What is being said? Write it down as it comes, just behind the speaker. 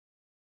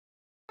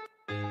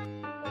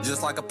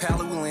Just like a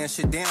pallet, we laying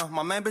shit down.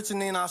 My man bitch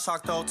and then I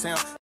shocked the whole town.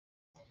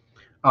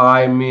 All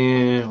right,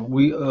 man.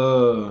 We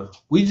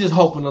just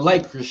hoping the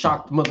Lakers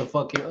shock the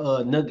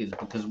motherfucking Nuggets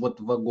because what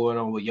the fuck going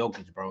on with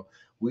Jokic, bro?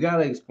 We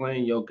gotta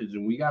explain Jokic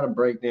and we gotta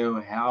break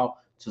down how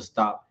to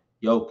stop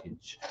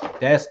Jokic.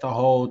 That's the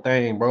whole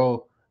thing,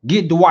 bro.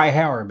 Get Dwight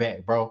Howard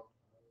back, bro.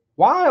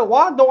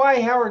 Why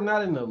Dwight Howard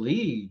not in the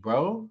league,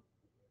 bro?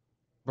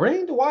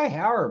 Bring Dwight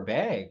Howard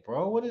back,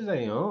 bro. What is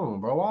they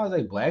on, bro? Why is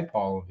they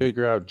blackballing him?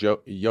 Figure out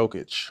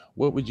Jokic.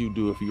 What would you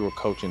do if you were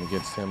coaching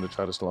against him to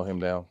try to slow him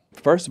down?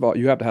 First of all,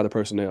 you have to have the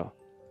personnel.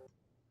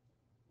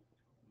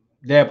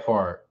 That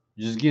part.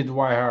 Just get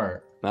Dwight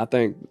Howard. And I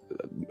think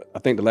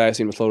the last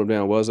team to slow them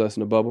down was us in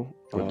the bubble.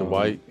 With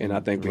Dwight. And I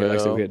think we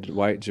had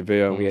Dwight,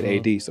 JaVale, and we had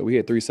AD. So we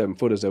had 3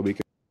 7-footers that we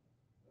could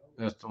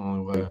That's the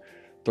only way.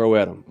 throw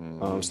at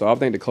him. So I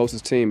think the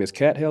closest team is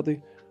Cat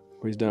healthy,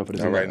 or he's done for the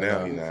Not season. right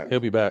now. He's not. He'll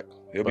be back.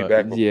 He'll be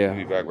back. Yeah.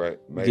 He'll be back, right?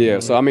 Maybe. Yeah.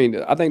 So I mean,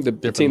 I think the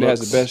team that has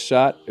looks. the best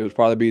shot, it would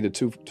probably be the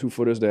two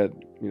footers that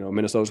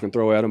Minnesota's can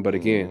throw at him. But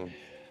again,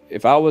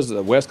 if I was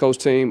a West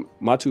Coast team,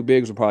 my 2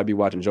 bigs would probably be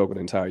watching Joker the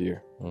entire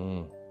year.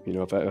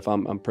 If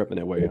I'm prepping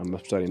that way, I'm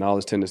studying all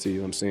his tendencies.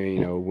 I'm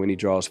seeing, when he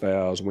draws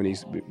fouls, when he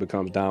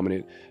becomes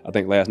dominant. I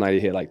think last night he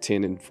hit like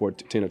 10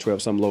 or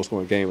 12, some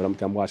low-scoring game.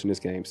 But I'm watching this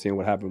game, seeing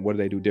what happened. What do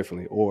they do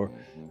differently? Or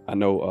I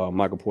know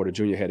Michael Porter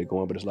Jr. had it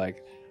going, but it's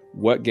like,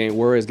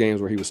 where is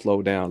games where he was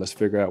slowed down? Let's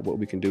figure out what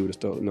we can do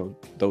to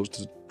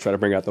try to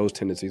bring out those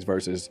tendencies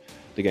versus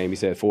the game he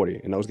said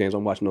 40. In those games,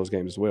 I'm watching those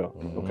games as well.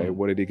 Okay,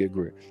 what did he get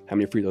grit? How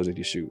many free throws did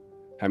he shoot?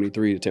 How many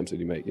 3 attempts did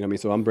he make? You know what I mean?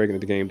 So I'm breaking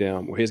the game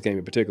down, or his game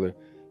in particular,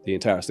 the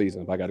entire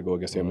season if I got to go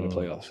against him in the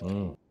playoffs.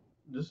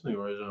 This nigga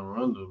Rajon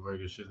Rondo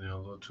breaking shit down a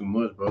little too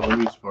much, bro. Let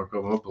me spark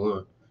up my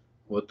blunt.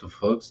 What the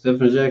fuck?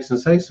 Stephen Jackson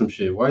say some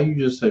shit. Why you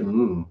just say,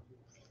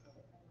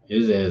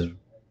 His ass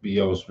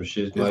be on some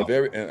shit.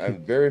 There's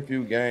very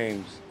few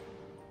games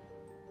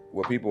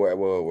where people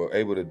were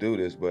able to do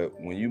this, but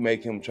when you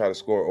make him try to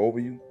score over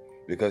you,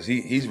 because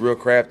he's real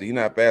crafty. He's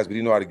not fast, but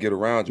he know how to get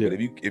around you. Yeah.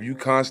 But if you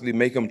constantly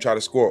make him try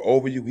to score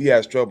over you, he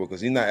has trouble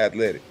because he's not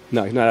athletic.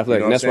 No, he's not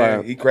athletic. And that's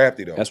why he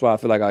crafty though. That's why I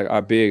feel like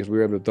our bigs, we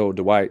were able to throw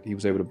Dwight. He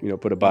was able to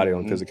put a body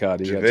on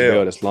physicality. You got JaVale.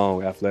 JaVale that's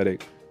long,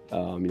 athletic,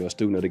 a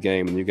student of the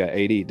game, and you got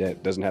AD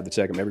that doesn't have to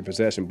check him every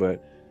possession,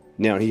 but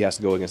now he has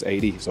to go against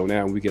AD. So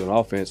now when we get on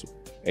offense,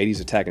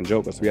 AD's attacking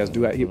Joker. So he has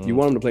to do you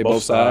want him to play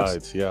both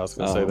sides. Yeah, I was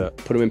gonna say that.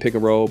 Put him in pick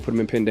and roll, put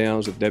him in pin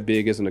downs. If that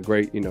big isn't a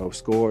great,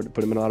 scorer,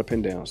 put him in a lot of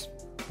pin downs.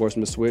 Force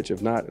him to switch.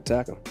 If not,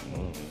 attack him.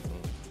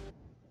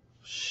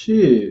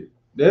 Shit.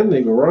 That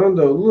nigga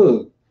Rondo,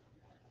 look.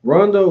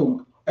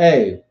 Rondo,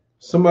 hey,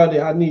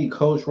 somebody, I need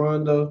Coach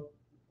Rondo.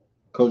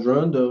 Coach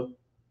Rondo.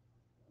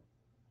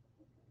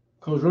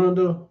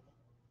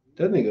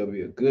 That nigga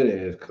be a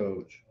good ass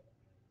coach.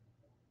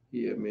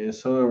 Yeah, man,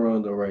 sign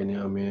Rondo right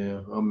now,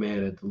 man. I'm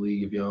mad at the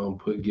league if y'all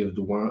don't give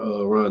the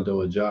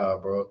Rondo a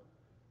job, bro.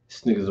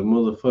 This nigga's a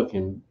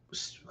motherfucking.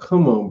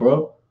 Come on,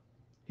 bro.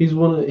 I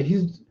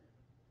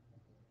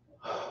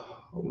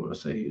want to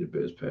say he's the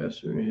best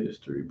passer in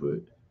history,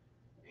 but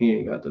he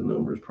ain't got the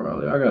numbers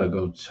probably. I gotta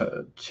go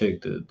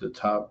check the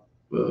top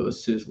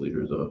assist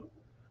leaders though.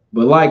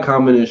 But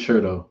comment and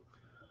share though.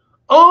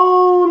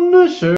 On the shirt.